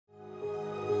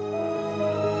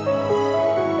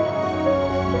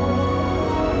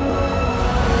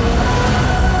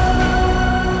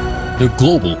The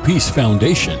Global Peace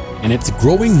Foundation and its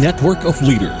growing network of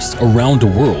leaders around the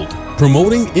world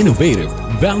promoting innovative,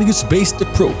 values-based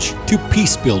approach to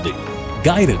peace building,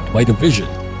 guided by the vision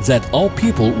that all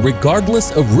people,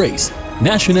 regardless of race,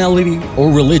 nationality,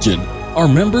 or religion, are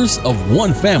members of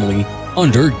one family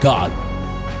under God.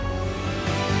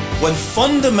 When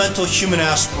fundamental human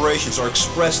aspirations are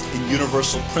expressed in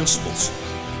universal principles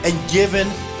and given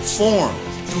form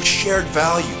through shared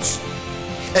values,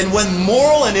 and when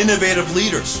moral and innovative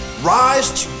leaders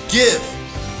rise to give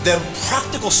them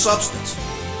practical substance,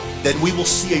 then we will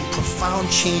see a profound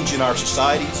change in our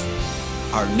societies,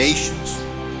 our nations,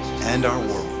 and our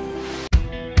world.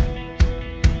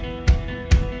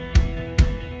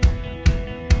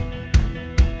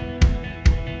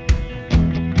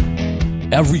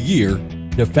 Every year,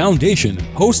 the Foundation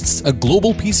hosts a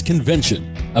Global Peace Convention,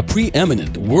 a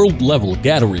preeminent world-level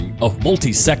gathering of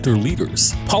multi-sector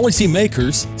leaders,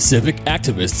 policymakers, civic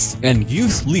activists, and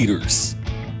youth leaders.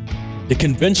 The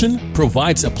convention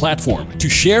provides a platform to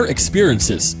share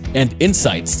experiences and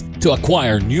insights to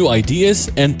acquire new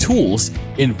ideas and tools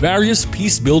in various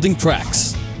peace-building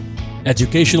tracks: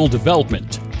 educational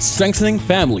development, strengthening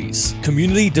families,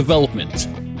 community development,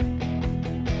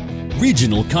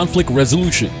 regional conflict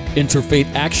resolution,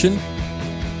 interfaith action,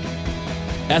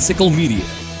 ethical media,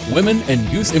 women and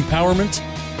youth empowerment,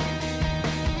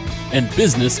 and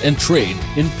business and trade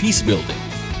in peace building.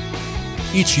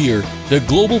 Each year, the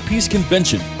Global Peace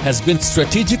Convention has been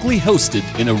strategically hosted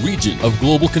in a region of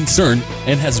global concern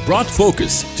and has brought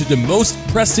focus to the most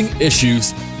pressing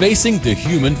issues facing the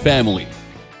human family.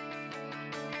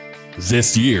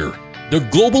 This year, the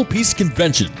Global Peace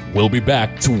Convention will be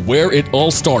back to where it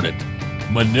all started,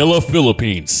 Manila,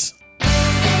 Philippines.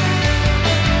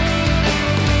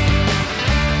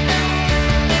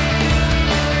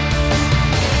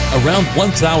 Around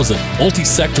 1,000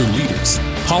 multi-sector leaders,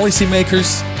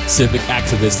 policymakers, civic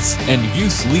activists, and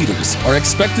youth leaders are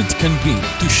expected to convene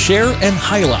to share and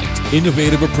highlight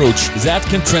innovative approach that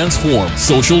can transform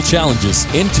social challenges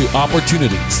into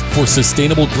opportunities for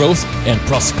sustainable growth and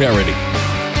prosperity.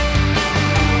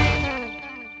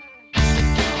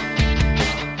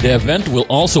 The event will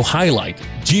also highlight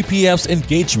GPF's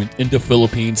engagement in the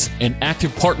Philippines and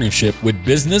active partnership with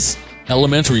business,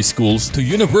 elementary schools to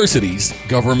universities,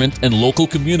 government, and local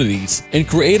communities in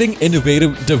creating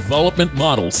innovative development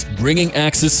models, bringing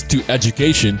access to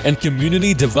education and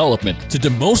community development to the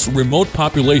most remote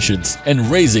populations, and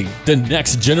raising the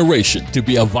next generation to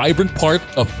be a vibrant part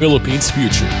of Philippines'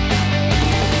 future.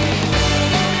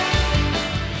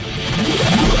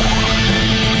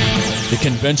 The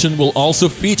convention will also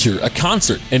feature a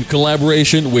concert in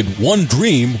collaboration with One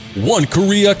Dream, One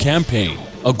Korea campaign,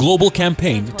 a global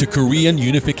campaign to Korean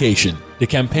unification. The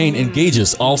campaign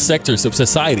engages all sectors of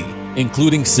society,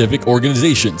 including civic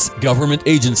organizations, government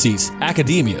agencies,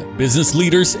 academia, business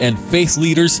leaders, and faith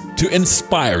leaders, to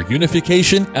inspire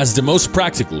unification as the most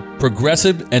practical,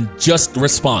 progressive, and just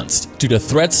response to the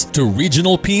threats to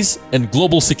regional peace and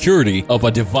global security of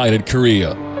a divided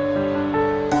Korea.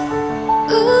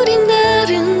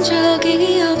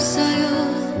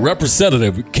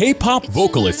 Representative K-pop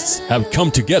vocalists have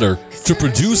come together to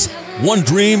produce One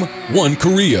Dream, One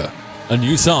Korea, a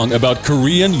new song about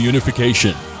Korean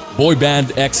unification. Boy band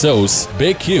EXO's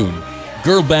Baekhyun,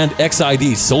 girl band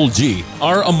EXID's Seulgi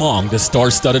are among the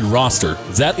star-studded roster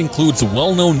that includes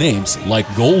well-known names like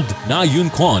Gold, Na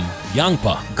Yoon Kwon,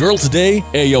 Yangpa, Girls' Day,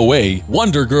 AOA,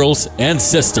 Wonder Girls, and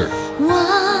Sister.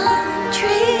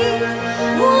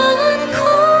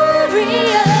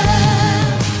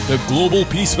 The Global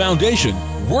Peace Foundation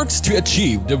works to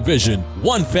achieve the vision,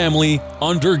 one family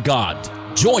under God.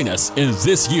 Join us in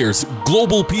this year's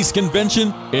Global Peace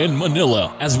Convention in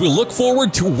Manila as we look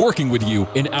forward to working with you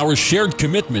in our shared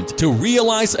commitment to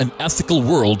realize an ethical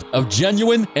world of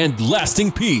genuine and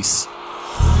lasting peace.